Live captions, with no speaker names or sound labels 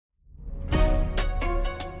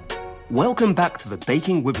Welcome back to the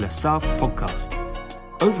Baking with Lesaffre podcast.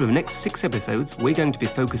 Over the next 6 episodes, we're going to be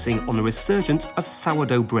focusing on the resurgence of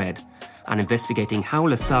sourdough bread and investigating how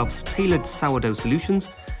Lesaffre's tailored sourdough solutions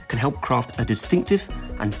can help craft a distinctive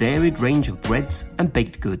and varied range of breads and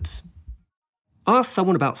baked goods. Ask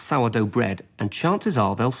someone about sourdough bread and chances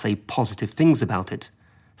are they'll say positive things about it.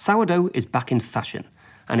 Sourdough is back in fashion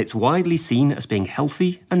and it's widely seen as being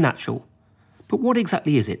healthy and natural. But what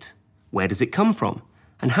exactly is it? Where does it come from?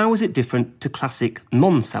 And how is it different to classic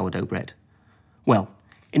non-sourdough bread? Well,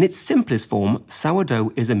 in its simplest form,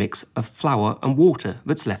 sourdough is a mix of flour and water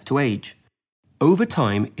that's left to age. Over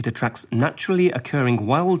time, it attracts naturally occurring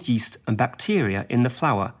wild yeast and bacteria in the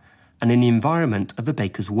flour and in the environment of the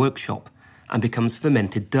baker's workshop and becomes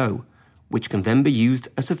fermented dough, which can then be used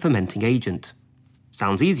as a fermenting agent.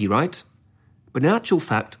 Sounds easy, right? But in actual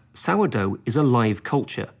fact, sourdough is a live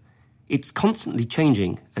culture. It's constantly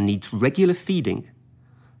changing and needs regular feeding.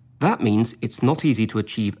 That means it's not easy to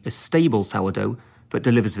achieve a stable sourdough that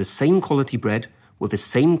delivers the same quality bread with the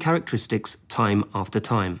same characteristics time after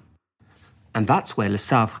time. And that's where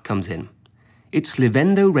Lesaffre comes in. Its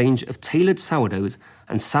Livendo range of tailored sourdoughs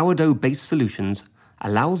and sourdough-based solutions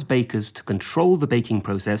allows bakers to control the baking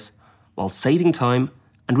process while saving time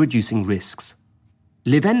and reducing risks.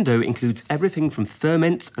 Livendo includes everything from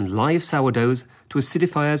ferments and live sourdoughs to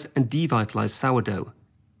acidifiers and devitalized sourdough.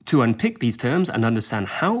 To unpick these terms and understand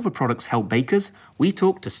how the products help bakers, we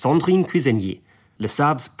talk to Sandrine Cuisenier,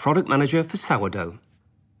 Lesaffre's product manager for sourdough.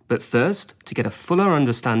 But first, to get a fuller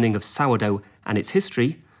understanding of sourdough and its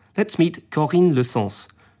history, let's meet Corinne Lesens,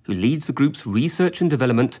 who leads the group's research and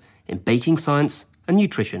development in baking science and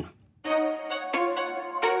nutrition.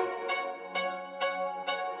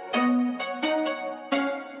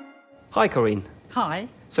 Hi, Corinne. Hi.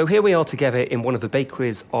 So here we are together in one of the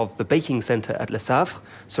bakeries of the baking centre at Lesaffre,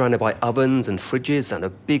 surrounded by ovens and fridges and a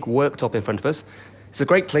big worktop in front of us. It's a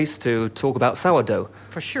great place to talk about sourdough.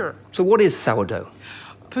 For sure. So what is sourdough?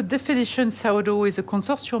 Per definition, sourdough is a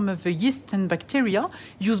consortium of yeast and bacteria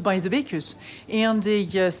used by the bakers. And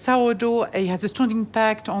the sourdough has a strong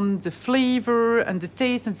impact on the flavor and the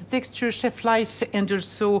taste and the texture, shelf life, and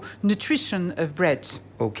also nutrition of bread.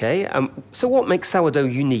 Okay, so what makes sourdough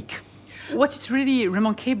unique? What is really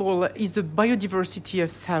remarkable is the biodiversity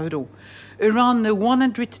of sourdough. Around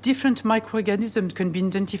 100 different microorganisms can be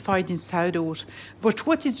identified in sourdoughs. But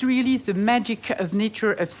what is really the magic of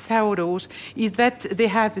nature of sourdoughs is that they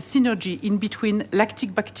have a synergy in between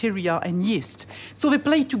lactic bacteria and yeast. So they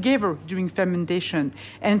play together during fermentation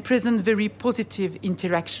and present very positive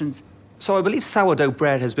interactions. So I believe sourdough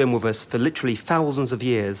bread has been with us for literally thousands of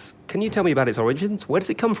years. Can you tell me about its origins? Where does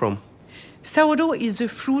it come from? Sourdough is the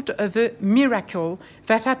fruit of a miracle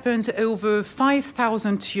that happens over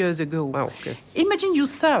 5,000 years ago. Wow, okay. Imagine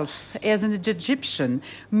yourself as an Egyptian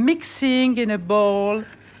mixing in a bowl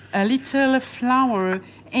a little flour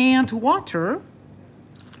and water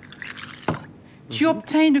to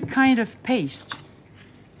obtain a kind of paste.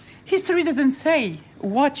 History doesn't say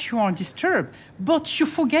what you are disturbed, but you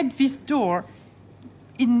forget this dough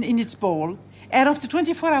in its bowl, and after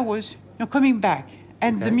 24 hours, you're coming back.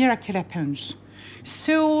 And the miracle happens.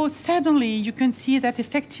 So suddenly you can see that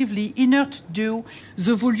effectively inert dough,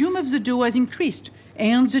 the volume of the dough has increased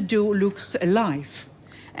and the dough looks alive.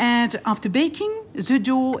 And after baking, the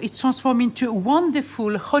dough is transformed into a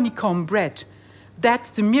wonderful honeycomb bread. That's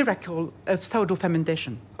the miracle of sourdough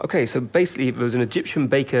fermentation. Okay, so basically there was an Egyptian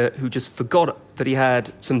baker who just forgot that he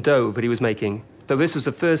had some dough that he was making. So this was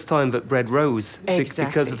the first time that bread rose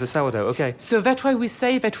because of the sourdough, okay. So that's why we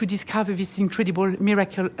say that we discover this incredible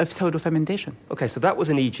miracle of sourdough fermentation. Okay, so that was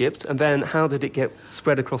in Egypt, and then how did it get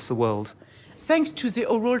spread across the world? Thanks to the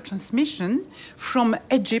oral transmission from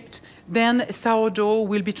Egypt, then sourdough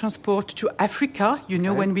will be transported to Africa,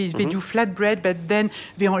 when they do flatbread, but then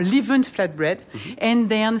they are leavened flatbread. And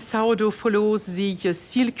then sourdough follows the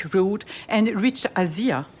Silk Road and reached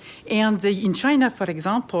Asia. And in China, for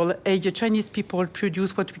example, Chinese people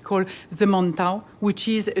produce what we call the mantao, which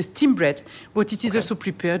is a steam bread, but it is also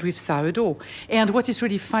prepared with sourdough. And what is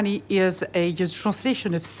really funny is a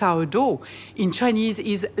translation of sourdough in Chinese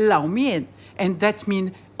is lao mian, and that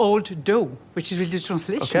means old dough, which is really the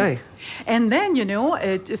translation. Okay. And then,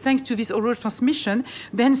 thanks to this oral transmission,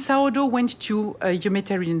 then sourdough went to the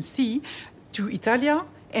Mediterranean Sea, to Italy,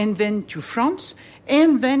 and then to France,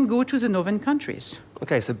 and then go to the northern countries.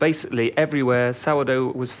 Okay, so basically everywhere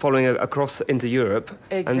sourdough was following across into Europe.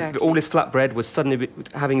 Exactly. And all this flatbread was suddenly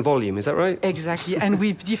having volume, is that right? Exactly, and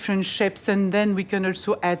with different shapes, and then we can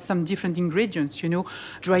also add some different ingredients,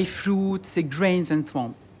 dry fruits, grains, and so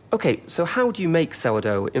on. Okay, so how do you make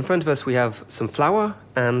sourdough? In front of us we have some flour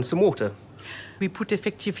and some water. We put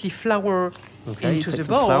effectively flour Okay, into take the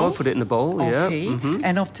some bowl. flour, put it in the bowl, Okay. yeah.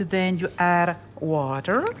 And after then you add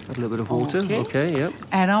water. Add a little bit of water, okay, yeah.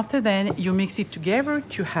 And after then you mix it together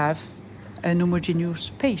to have an homogeneous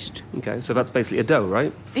paste. Okay, so that's basically a dough,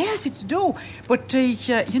 right? Yes, it's dough, but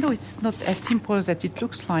it's not as simple as it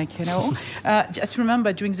looks like. Just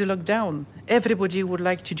remember, during the lockdown, everybody would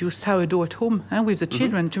like to do sourdough at home with the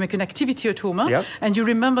children to make an activity at home. Yep. And you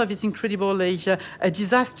remember this incredible a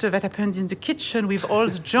disaster that happened in the kitchen with all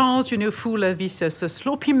the jars, full of this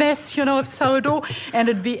sloppy mess, of sourdough, and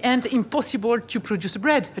at the end, impossible to produce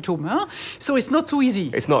bread at home. So it's not so easy.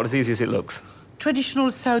 It's not as easy as it looks. Traditional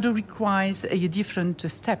sourdough requires different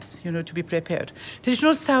steps, to be prepared.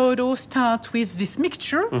 Traditional sourdough starts with this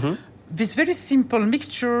mixture, this very simple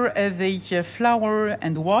mixture of the flour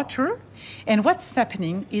and water. And what's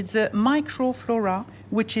happening is the microflora,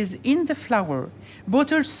 which is in the flour,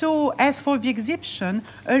 but also, as for the exhibition,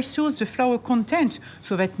 also the flour content.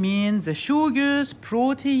 So that means the sugars,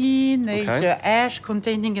 protein, ash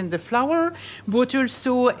containing in the flour, but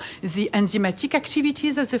also the enzymatic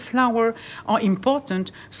activities of the flour are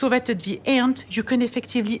important, so that at the end you can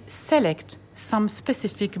effectively select some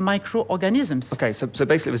specific microorganisms. Okay, so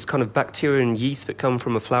basically there's kind of bacteria and yeast that come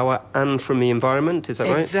from a flour and from the environment, is that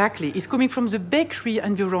right? Exactly. It's coming from the bakery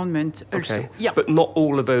environment also. Okay. Yeah. But not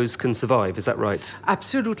all of those can survive, is that right?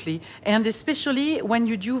 Absolutely. And especially when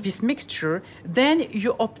you do this mixture, then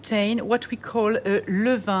you obtain what we call a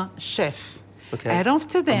levain chef. Okay. And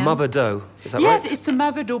after that... A mother dough, is that yes, right? Yes, it's a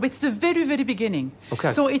mother dough, but it's the very, very beginning.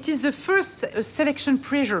 Okay. So it is the first selection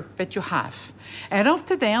pressure that you have. And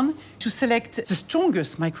after then, to select the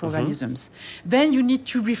strongest microorganisms, then you need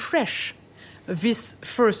to refresh this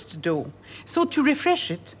first dough. So to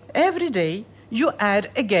refresh it, every day you add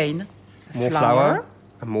again more flour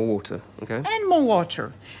and more water, okay? And more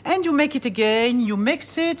water. And you make it again, you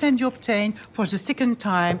mix it, and you obtain, for the second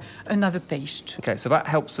time, another paste. Okay, so that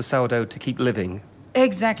helps the sourdough to keep living.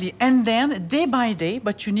 Exactly. And then, day by day,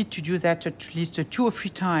 but you need to do that at least 2 or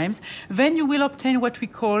 3 times, then you will obtain what we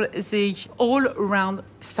call the all-round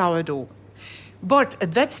sourdough. But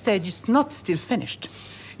at that stage, it's not still finished.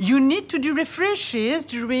 You need to do refreshes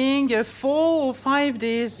during 4 or 5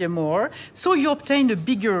 days or more, so you obtain a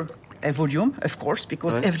bigger volume, of course,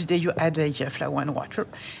 because every day you add flour and water.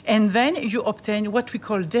 And then you obtain what we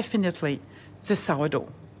call definitely the sourdough.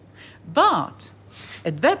 But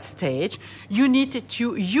at that stage, you need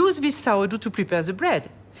to use this sourdough to prepare the bread.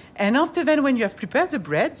 And after then, when you have prepared the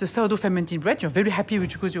bread, the sourdough fermented bread, you're very happy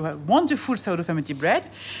because you have wonderful sourdough fermented bread,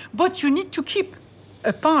 but you need to keep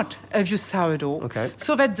a part of your sourdough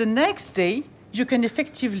so that the next day you can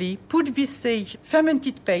effectively put this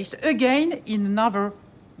fermented paste again in another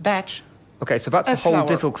batch. Okay, so that's the whole flour.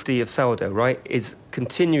 difficulty of sourdough, right? Is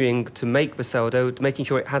continuing to make the sourdough, making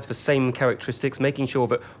sure it has the same characteristics, making sure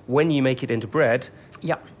that when you make it into bread,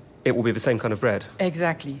 it will be the same kind of bread.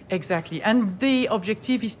 Exactly. And the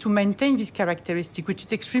objective is to maintain this characteristic, which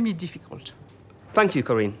is extremely difficult. Thank you,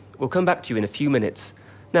 Corinne. We'll come back to you in a few minutes.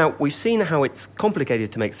 Now, we've seen how it's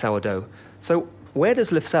complicated to make sourdough. So where does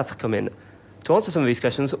Lesaffre come in? To answer some of these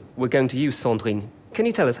questions, we're going to use Sandrine. Can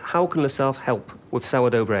you tell us, how can Lesaffre help with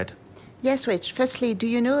sourdough bread? Yes, Rich. Firstly, do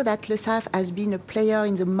you know that Lesaffre has been a player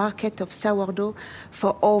in the market of sourdough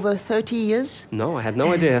for over 30 years? No, I had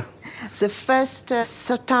no idea. The first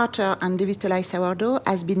starter and devitalized sourdough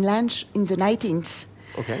has been launched in the 19th.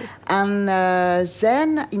 Okay. And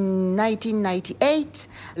then in 1998,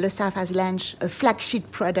 Lesaffre has launched a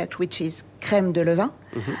flagship product, which is crème de levain,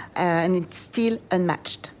 and it's still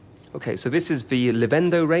unmatched. Okay, so this is the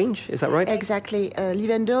Livendo range, is that right? Exactly.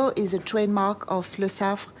 Livendo is a trademark of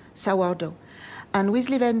Lesaffre sourdough. And with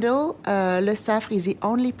Livendo, Lesaffre is the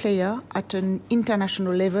only player at an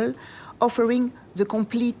international level offering the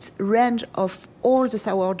complete range of all the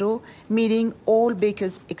sourdough, meeting all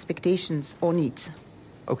bakers' expectations or needs.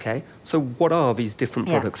 Okay, so what are these different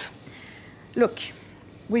products? Look,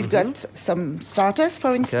 we've got some starters,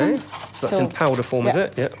 for instance. Okay. So that's in powder form, is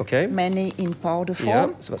it? Yeah, okay. Mainly in powder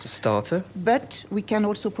form. Yeah, so that's a starter. But we can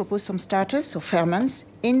also propose some starters, so ferments,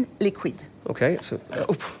 in liquid. Okay, so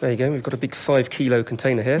there you go. We've got a big 5-kilo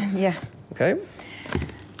container here. Yeah. Okay.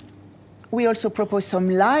 We also propose some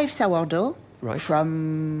live sourdough. Right.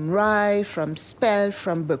 From rye, from spelt,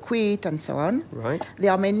 from buckwheat, and so on. Right. They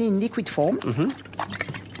are mainly in liquid form.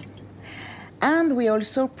 And we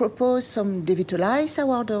also propose some devitalized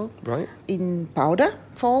sourdough in powder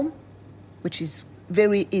form, which is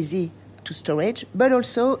very easy to storage, but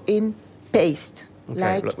also in paste.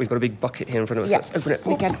 Okay, look, we've got a big bucket here in front of us. Yeah. Let's open it.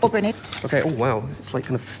 We can open it. Okay, oh wow, it's like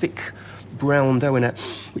kind of thick brown dough in it,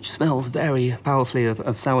 which smells very powerfully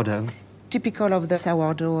of sourdough. typical of the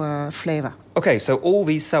sourdough flavor. Okay, so all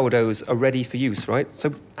these sourdoughs are ready for use, right?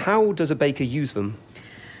 So how does a baker use them?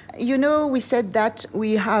 You know, we said that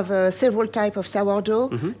we have several types of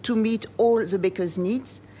sourdough to meet all the baker's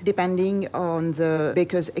needs, depending on the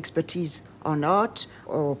baker's expertise or not,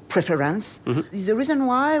 or preference. This is the reason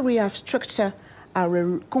why we have structured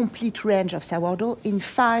our complete range of sourdough in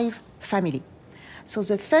 5 families. So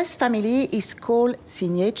the first family is called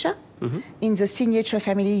signature. In the signature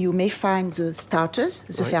family, you may find the starters,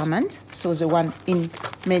 the ferment, so the one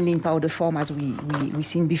mainly in powder form as we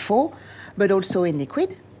seen before, but also in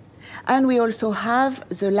liquid. And we also have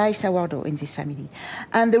the live sourdough in this family.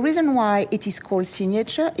 And the reason why it is called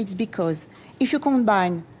signature is because if you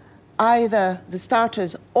combine either the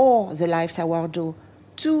starters or the live sourdough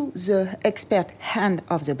to the expert hand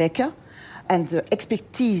of the baker and the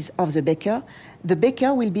expertise of the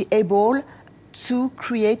baker will be able to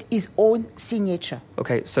create his own signature.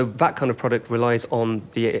 Okay, so that kind of product relies on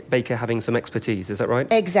the baker having some expertise, is that right?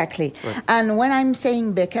 Exactly. Right. And when I'm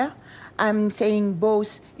saying baker, I'm saying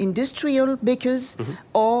both industrial bakers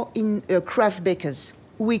or in craft bakers.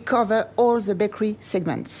 We cover all the bakery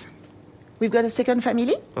segments. We've got a second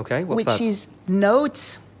family, which is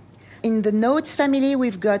notes. In the notes family,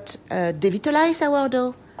 we've got devitalized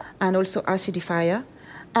sourdough and also acidifier.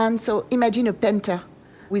 And so imagine a painter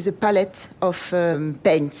with a palette of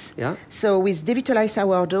paints. Yeah. So with devitalized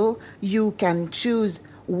sourdough, you can choose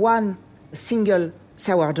one single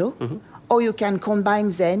sourdough, or you can combine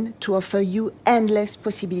them to offer you endless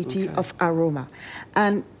possibility of aroma.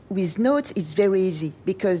 And with notes, it's very easy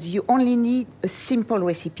because you only need a simple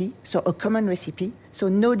recipe, so a common recipe, so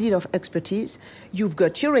no need of expertise. You've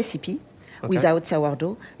got your recipe without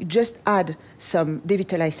sourdough. You just add some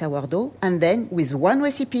devitalized sourdough, and then with one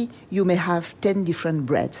recipe, you may have 10 different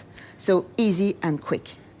breads. So easy and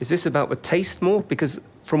quick. Is this about the taste more? Because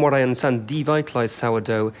from what I understand, devitalized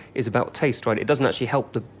sourdough is about taste, right? It doesn't actually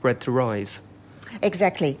help the bread to rise.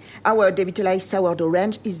 Exactly. Our devitalized sourdough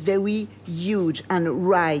range is very huge and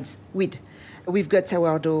rides with. We've got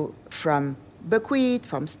sourdough from buckwheat,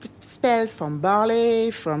 from spelt, from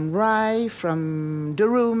barley, from rye, from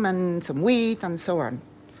durum, and some wheat, and so on.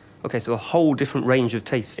 Okay, so a whole different range of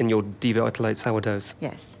tastes in your devitalized sourdoughs.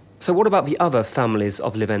 Yes. So what about the other families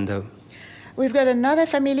of Livendo? We've got another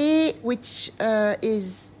family which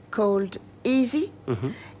is called Easy.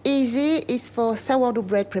 Easy is for sourdough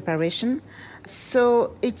bread preparation.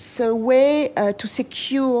 So it's a way to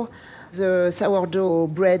secure the sourdough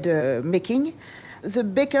bread making. The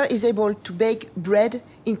baker is able to bake bread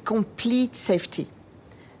in complete safety.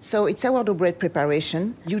 So it's sourdough bread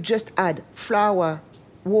preparation. You just add flour,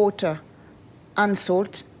 water, and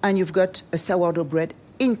salt, and you've got a sourdough bread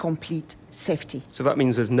in complete safety. So that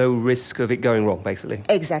means there's no risk of it going wrong, basically?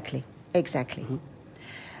 Exactly.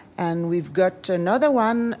 And we've got another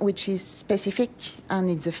one which is specific, and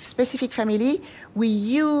it's a specific family. We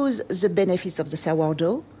use the benefits of the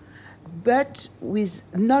sourdough, but with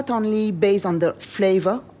not only based on the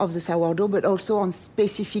flavor of the sourdough, but also on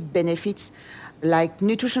specific benefits like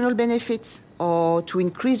nutritional benefits or to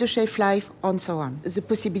increase the shelf life and so on. The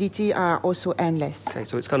possibilities are also endless. Okay,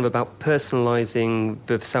 so it's kind of about personalizing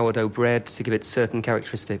the sourdough bread to give it certain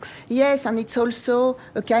characteristics. Yes, and it's also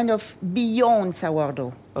a kind of beyond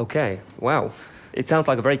sourdough. Okay, wow. It sounds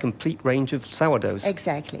like a very complete range of sourdoughs.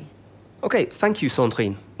 Exactly. Okay, thank you,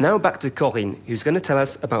 Sandrine. Now back to Corinne, who's going to tell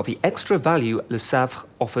us about the extra value Lesaffre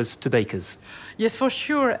offers to bakers. Yes, for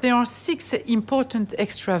sure. There are 6 important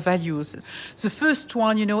extra values. The first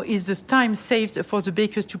one, is the time saved for the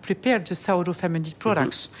bakers to prepare the sourdough fermented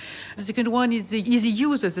products. The second one is the easy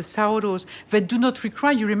use of the sourdoughs that do not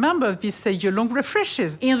require, you remember, these long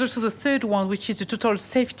refreshes. And also the third one, which is the total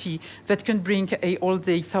safety that can bring all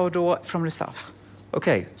the sourdough from Lesaffre.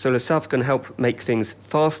 Okay, so Lesaffre can help make things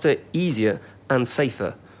faster, easier, and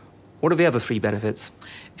safer. What are the other 3 benefits?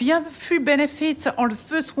 The other 3 benefits are the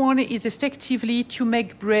first one is effectively to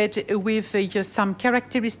make bread with some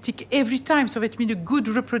characteristic every time. So that means a good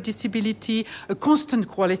reproducibility, a constant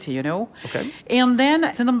quality, Okay. And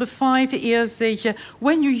then the number 5 is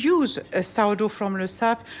when you use a sourdough from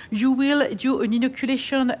Lesaffre, you will do an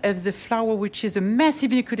inoculation of the flour, which is a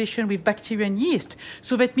massive inoculation with bacteria and yeast.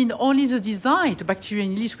 So that means only the desired bacteria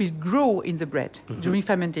and yeast will grow in the bread during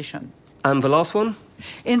fermentation. And the last one?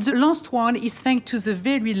 And the last one is thanks to the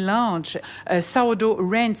very large sourdough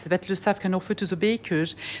range that Lesaffre can offer to the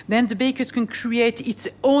bakers. Then the bakers can create its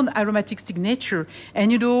own aromatic signature.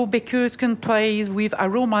 And, bakers can play with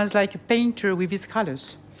aromas like a painter with his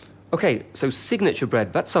colors. Okay, so signature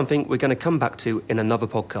bread, that's something we're going to come back to in another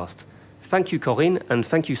podcast. Thank you, Corinne, and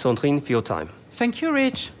thank you, Sandrine, for your time. Thank you,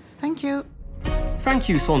 Rich. Thank you. Thank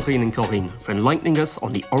you, Sandrine and Corinne, for enlightening us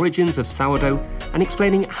on the origins of sourdough and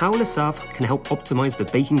explaining how Lesaffre can help optimise the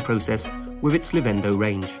baking process with its Livendo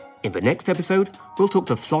range. In the next episode, we'll talk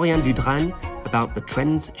to Florian Dudragne about the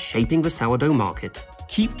trends shaping the sourdough market.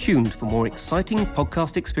 Keep tuned for more exciting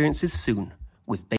podcast experiences soon with